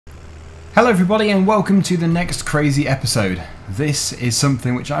Hello everybody and welcome to the next crazy episode. This is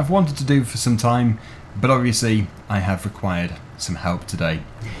something which I've wanted to do for some time, but obviously I have required some help today.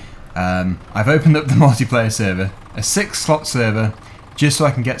 I've opened up the multiplayer server, a 6-slot server, just so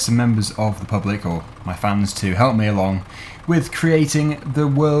I can get some members of the public, or my fans, to help me along with creating the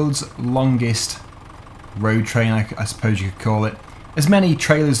world's longest road train, I suppose you could call it. As many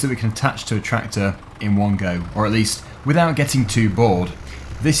trailers that we can attach to a tractor in one go, or at least without getting too bored.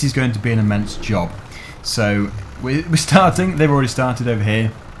 This is going to be an immense job. So we're starting, they've already started over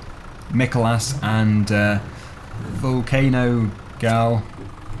here. Mikolas and Volcano Gal,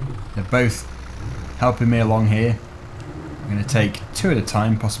 they're both helping me along here. I'm going to take 2 at a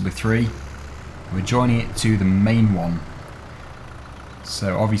time, possibly 3. We're joining it to the main one.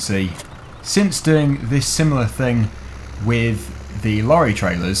 So obviously, since doing this similar thing with the lorry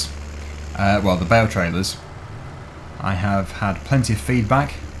trailers, well, the bale trailers, I have had plenty of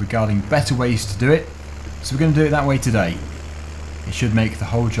feedback regarding better ways to do it, so we're going to do it that way today. It should make the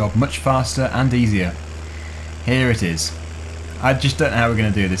whole job much faster and easier. Here it is. I just don't know how we're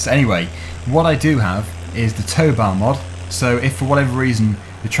going to do this. Anyway, what I do have is the tow bar mod, so if for whatever reason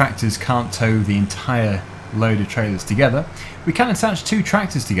the tractors can't tow the entire load of trailers together, we can attach 2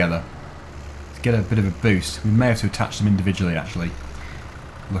 tractors together to get a bit of a boost. We may have to attach them individually actually.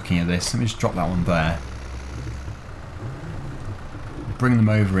 Looking at this, let me just drop that one there. Bring them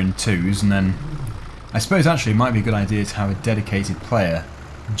over in 2s, and then I suppose actually it might be a good idea to have a dedicated player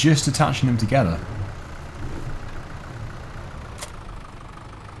just attaching them together.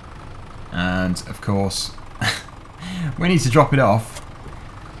 And of course we need to drop it off.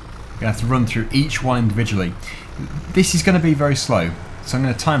 We're going to have to run through each one individually. This is going to be very slow, so I'm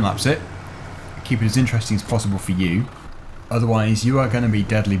going to time lapse it, keep it as interesting as possible for you, otherwise you are going to be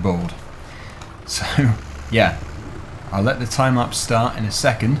deadly bored. So yeah, I'll let the time lapse start in a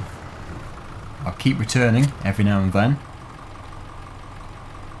second. I'll keep returning every now and then.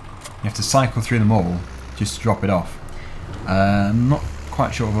 You have to cycle through them all just to drop it off. I'm not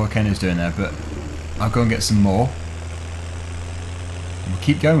quite sure what Volcano's doing there, but I'll go and get some more. And we'll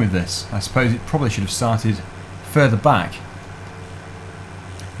keep going with this. I suppose it probably should have started further back.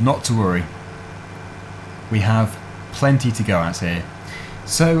 Not to worry. We have plenty to go at here.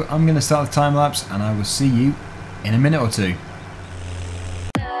 So I'm going to start the time lapse and I will see you in a minute or 2.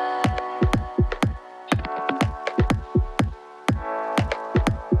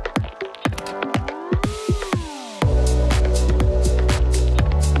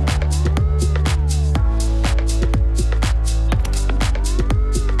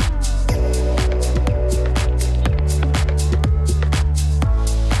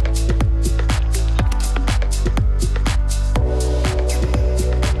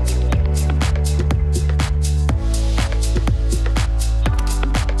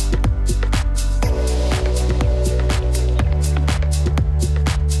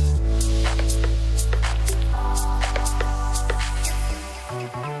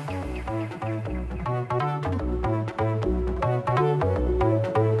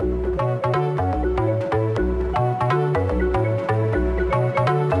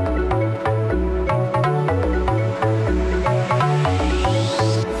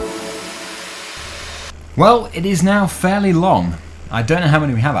 Well, it is now fairly long. I don't know how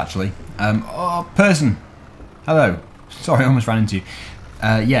many we have actually. Oh, person! Hello. Sorry, I almost ran into you.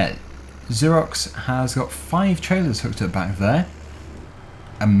 Yeah, Xerox has got 5 trailers hooked up back there.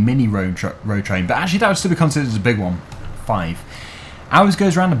 A mini road train, but actually that would still be considered as a big one. 5. Ours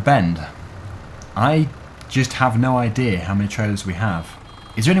goes around a bend. I just have no idea how many trailers we have.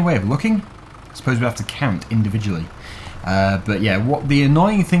 Is there any way of looking? I suppose we have to count individually. But yeah, what the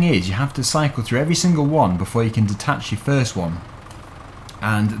annoying thing is, you have to cycle through every single one before you can detach your first one,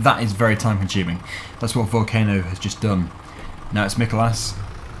 and that is very time consuming. That's what Volcano has just done. Now it's Mikolas,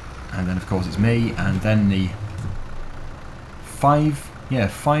 and then of course it's me, and then the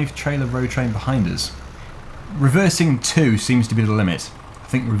 5 trailer road train behind us. Reversing 2 seems to be the limit. I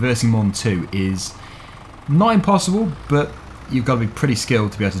think reversing more than 2 is not impossible, but you've got to be pretty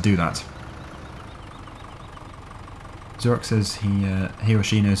skilled to be able to do that. Xerox says he or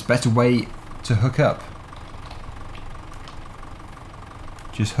she knows a better way to hook up.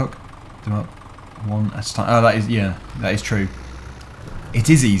 Just hook them up one at a time. Oh, that is, yeah, that is true.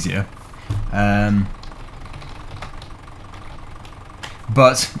 It is easier,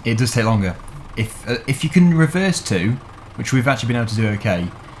 but it does take longer. If you can reverse 2, which we've actually been able to do okay,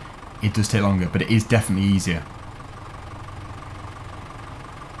 it does take longer, but it is definitely easier.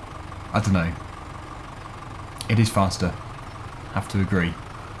 I don't know. It is faster. Have to agree.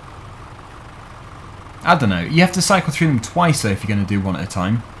 I don't know. You have to cycle through them twice though if you're going to do one at a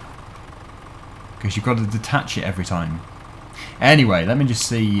time. because you've got to detach it every time. Anyway, let me just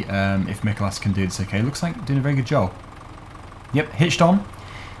see if Mikolas can do this okay. Looks like doing a very good job. Yep, hitched on.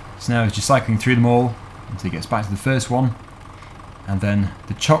 So now he's just cycling through them all until he gets back to the first one. And then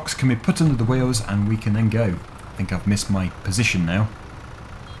the chocks can be put under the wheels and we can then go. I think I've missed my position now.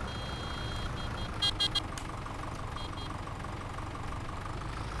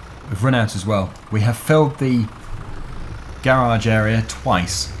 We've run out as well. We have filled the garage area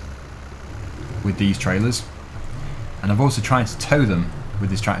twice with these trailers. And I've also tried to tow them with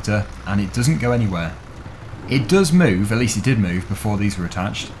this tractor and it doesn't go anywhere. It does move, at least it did move before these were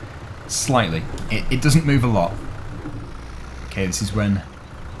attached. Slightly. It doesn't move a lot. Okay, this is when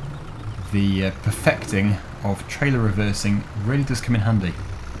the perfecting of trailer reversing really does come in handy.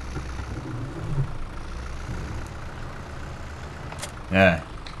 Yeah.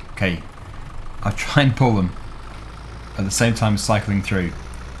 Okay. I'll try and pull them at the same time as cycling through.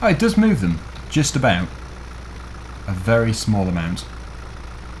 Oh, it does move them. Just about. A very small amount.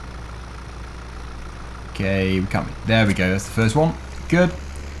 Okay, we can't. There we go. That's the first one. Good.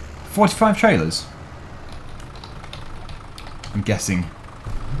 45 trailers. I'm guessing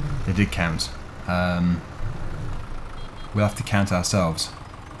they did count. We'll have to count ourselves.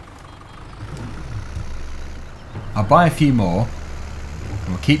 I'll buy a few more and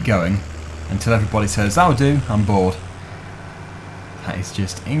we'll keep going until everybody says, that'll do, I'm bored. That is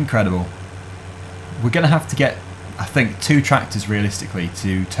just incredible. We're going to have to get, I think, 2 tractors realistically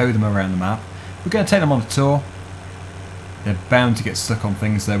to tow them around the map. We're going to take them on a tour. They're bound to get stuck on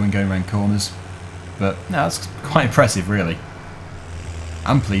things though when going around corners. But no, that's quite impressive really.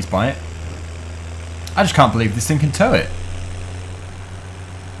 I'm pleased by it. I just can't believe this thing can tow it.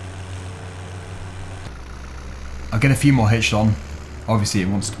 I'll get a few more hitched on. Obviously it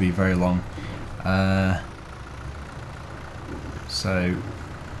wants to be very long. So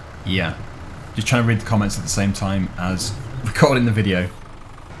yeah, just trying to read the comments at the same time as recording the video.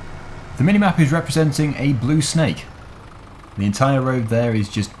 The minimap is representing a blue snake. The entire road there is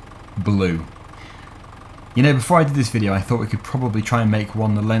just blue. You know, before I did this video I thought we could probably try and make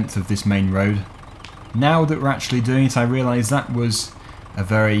one the length of this main road. Now that we're actually doing it I realise that was a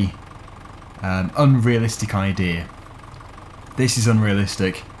very unrealistic idea. This is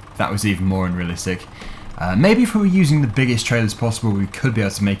unrealistic. That was even more unrealistic. Maybe if we were using the biggest trailers possible we could be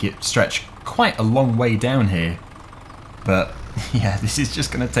able to make it stretch quite a long way down here. But yeah, this is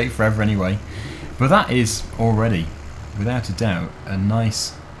just going to take forever anyway. But that is already, without a doubt, a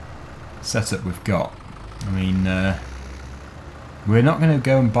nice setup we've got. I mean, we're not going to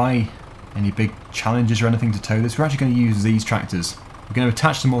go and buy any big challenges or anything to tow this. We're actually going to use these tractors. We're going to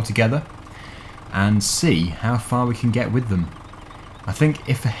attach them all together and see how far we can get with them. I think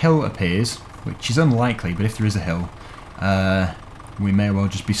if a hill appears, which is unlikely, but if there is a hill, we may well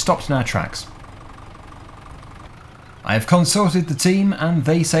just be stopped in our tracks. I have consulted the team and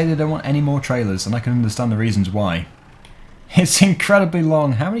they say they don't want any more trailers, and I can understand the reasons why. It's incredibly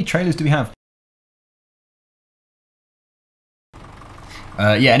long. How many trailers do we have?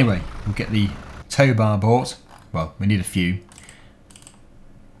 Yeah, anyway, we'll get the tow bar bought. Well, we need a few.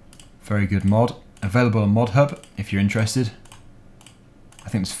 Very good mod. Available on Mod Hub if you're interested. I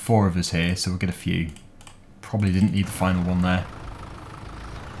think there's 4 of us here, so we'll get a few. Probably didn't need the final one there.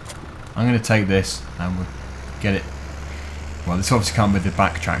 I'm going to take this and we'll get it. Well, this obviously can't be the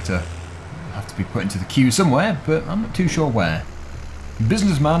back tractor. It'll have to be put into the queue somewhere, but I'm not too sure where.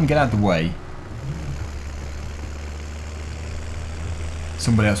 Businessman, get out of the way.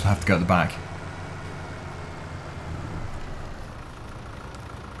 Somebody else will have to go at the back.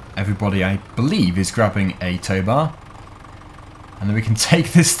 Everybody, I believe, is grabbing a tow bar. And then we can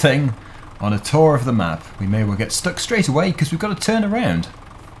take this thing on a tour of the map. We may well get stuck straight away because we've got to turn around.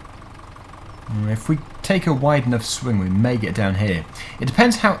 If we take a wide enough swing, we may get down here. It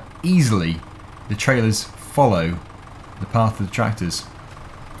depends how easily the trailers follow the path of the tractors.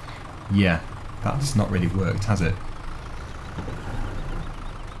 Yeah, that's not really worked, has it?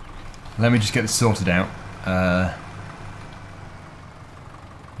 Let me just get this sorted out.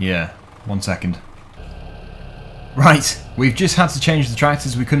 Yeah, 1 second. Right, we've just had to change the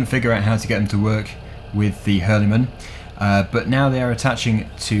tractors. We couldn't figure out how to get them to work with the Hurleyman. But now they are attaching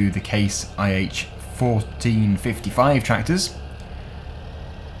to the Case IH 1455 tractors.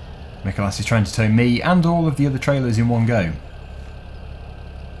 Mikolas is trying to tow me and all of the other trailers in one go.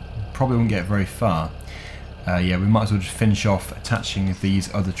 Probably won't get very far. Yeah, we might as well just finish off attaching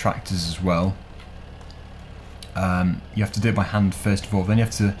these other tractors as well. You have to do it by hand first of all, then you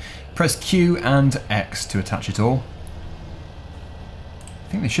have to press Q and X to attach it all.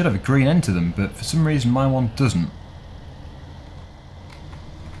 I think they should have a green end to them, but for some reason my one doesn't.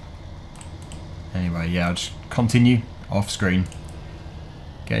 Anyway, yeah, I'll just continue off screen.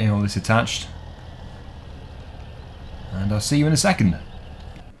 Getting all this attached. And I'll see you in a second.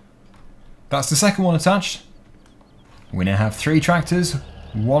 That's the second one attached. We now have 3 tractors,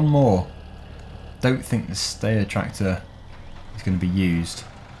 1 more. Don't think the stayer tractor is going to be used.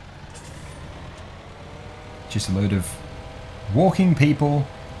 Just a load of walking people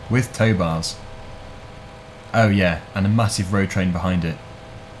with tow bars. Oh yeah, and a massive road train behind it.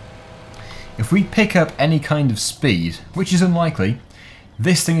 If we pick up any kind of speed, which is unlikely,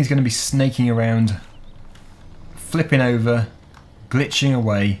 this thing is going to be snaking around, flipping over, glitching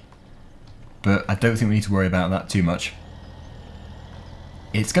away, but I don't think we need to worry about that too much.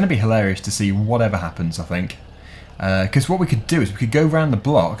 It's going to be hilarious to see whatever happens, I think. Because what we could do is we could go round the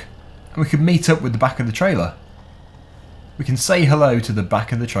block and we could meet up with the back of the trailer. We can say hello to the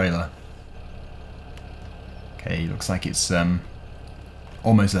back of the trailer. Okay, looks like it's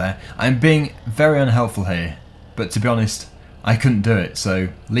almost there. I'm being very unhelpful here, but to be honest, I couldn't do it, so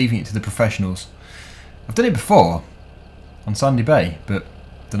leaving it to the professionals. I've done it before on Sandy Bay, but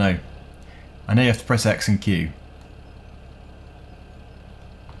don't know. I know you have to press X and Q.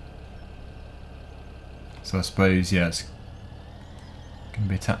 So I suppose, yeah, it's going to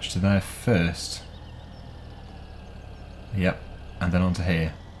be attached to there first. Yep, and then onto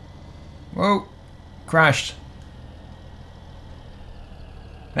here. Whoa! Crashed!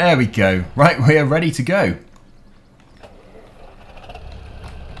 There we go. Right, we are ready to go.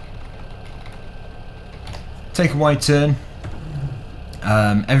 Take a wide turn.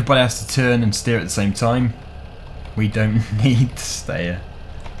 Everybody has to turn and steer at the same time. We don't need to steer.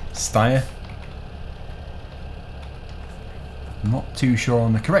 Steer? Not too sure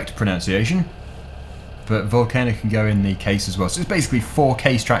on the correct pronunciation, but Volcano can go in the case as well. So it's basically 4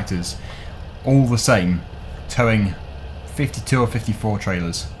 case tractors, all the same, towing 52 or 54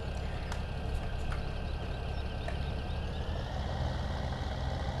 trailers.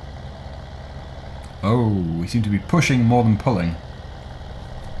 Oh, we seem to be pushing more than pulling.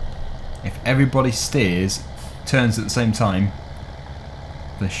 If everybody steers, turns at the same time,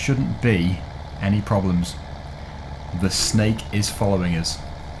 there shouldn't be any problems. The snake is following us.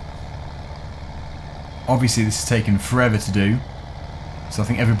 Obviously this has taken forever to do, so I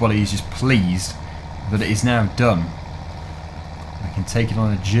think everybody is just pleased that it is now done. We can take it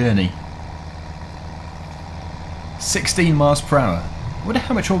on a journey. 16 miles per hour. I wonder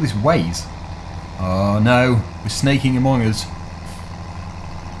how much all this weighs. Oh no, we're snaking among us.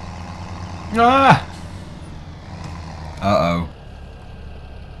 Ah! Uh-oh.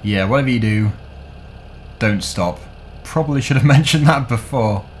 Yeah, whatever you do, don't stop. Probably should have mentioned that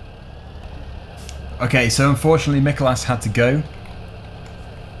before. Okay, so unfortunately Mikolas had to go,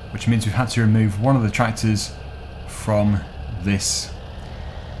 which means we've had to remove one of the tractors from this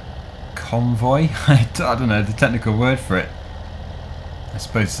convoy. I don't know the technical word for it. I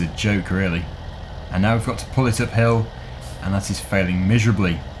suppose it's a joke, really. And now we've got to pull it uphill, and that is failing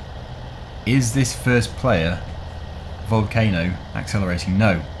miserably. Is this first player, Volcano, accelerating?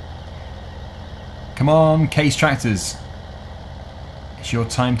 No. Come on, case tractors. It's your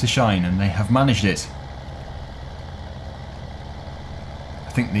time to shine, and they have managed it. I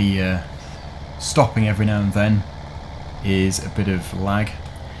think the stopping every now and then is a bit of lag.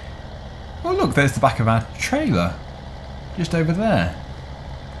 Oh look, there's the back of our trailer. Just over there.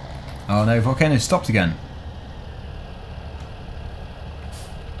 Oh no, Volcano stopped again.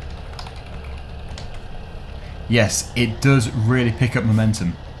 Yes, it does really pick up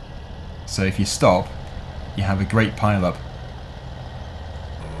momentum. So if you stop, you have a great pile up.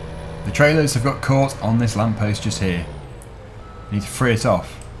 The trailers have got caught on this lamppost just here. We need to free it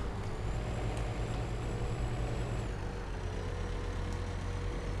off.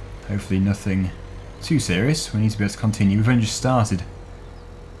 Hopefully nothing too serious. We need to be able to continue. We've only just started.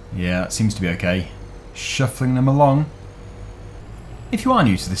 Yeah, that seems to be okay. Shuffling them along. If you are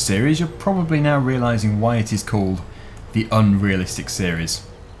new to this series, you're probably now realising why it is called the Unrealistic series.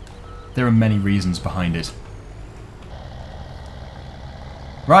 There are many reasons behind it.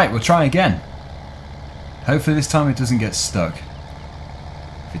 Right, we'll try again. Hopefully this time it doesn't get stuck.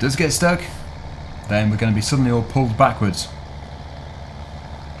 If it does get stuck, then we're going to be suddenly all pulled backwards.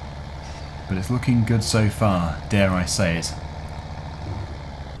 But it's looking good so far, dare I say it.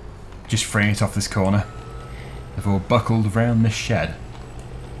 Just freeing it off this corner. They've all buckled around this shed.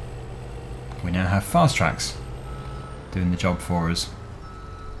 We now have fast tracks doing the job for us.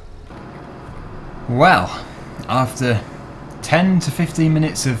 Well, after 10 to 15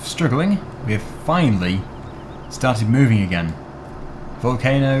 minutes of struggling, we have finally started moving again.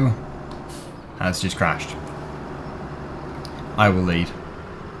 Volcano has just crashed. I will lead.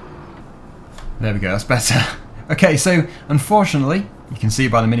 There we go, that's better. Okay, so unfortunately, you can see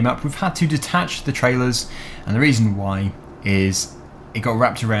by the minimap, we've had to detach the trailers, and the reason why is it got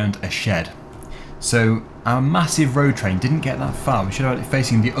wrapped around a shed. So our massive road train didn't get that far. We should have had it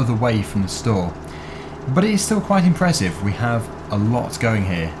facing the other way from the store. But it is still quite impressive. We have a lot going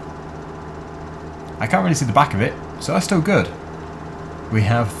here. I can't really see the back of it, so that's still good. We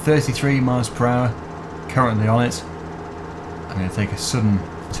have 33 miles per hour currently on it. I'm going to take a sudden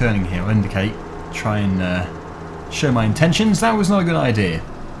turning here, I'll indicate, try and show my intentions. That was not a good idea.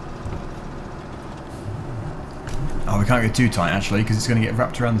 Oh, we can't go too tight actually, because it's going to get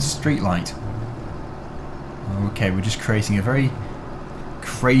wrapped around the street light. Okay, we're just creating a very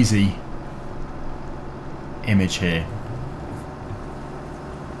crazy image here.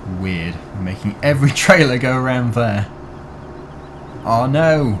 Weird. We're making every trailer go around there. Oh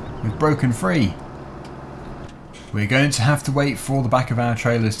no, we've broken free. We're going to have to wait for the back of our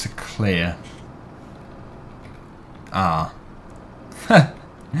trailers to clear. Ah.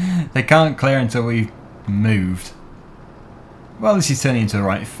 They can't clear until we've moved. Well, this is turning into a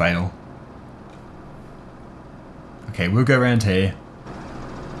right fail. Okay, we'll go around here.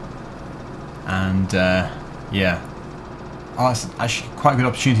 And, yeah. Oh, that's actually quite a good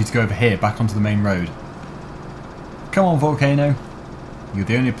opportunity to go over here, back onto the main road. Come on, Volcano. You're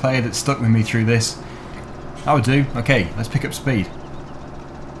the only player that stuck with me through this. That would do. Okay, let's pick up speed.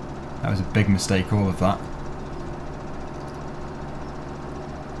 That was a big mistake, all of that.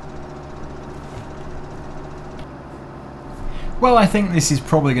 Well, I think this is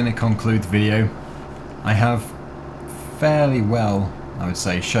probably going to conclude the video. I have fairly well, I would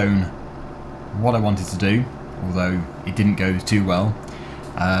say, shown what I wanted to do, although it didn't go too well.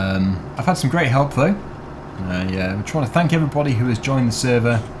 I've had some great help though. Yeah, we're trying to thank everybody who has joined the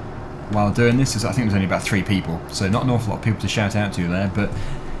server while doing this. I think there's only about 3 people, so not an awful lot of people to shout out to there, but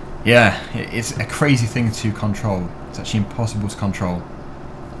yeah, it's a crazy thing to control. It's actually impossible to control.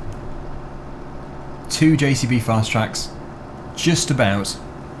 2 JCB fast tracks, just about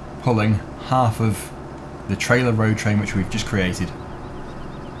pulling half of the trailer road train which we've just created.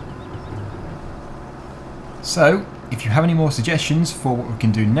 So, if you have any more suggestions for what we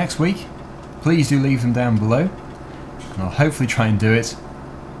can do next week, please do leave them down below, and I'll hopefully try and do it.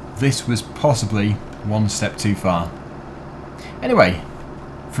 This was possibly one step too far. Anyway,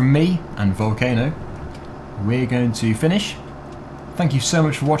 from me and Volcano, we're going to finish. Thank you so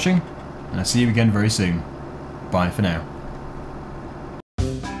much for watching, and I'll see you again very soon. Bye for now.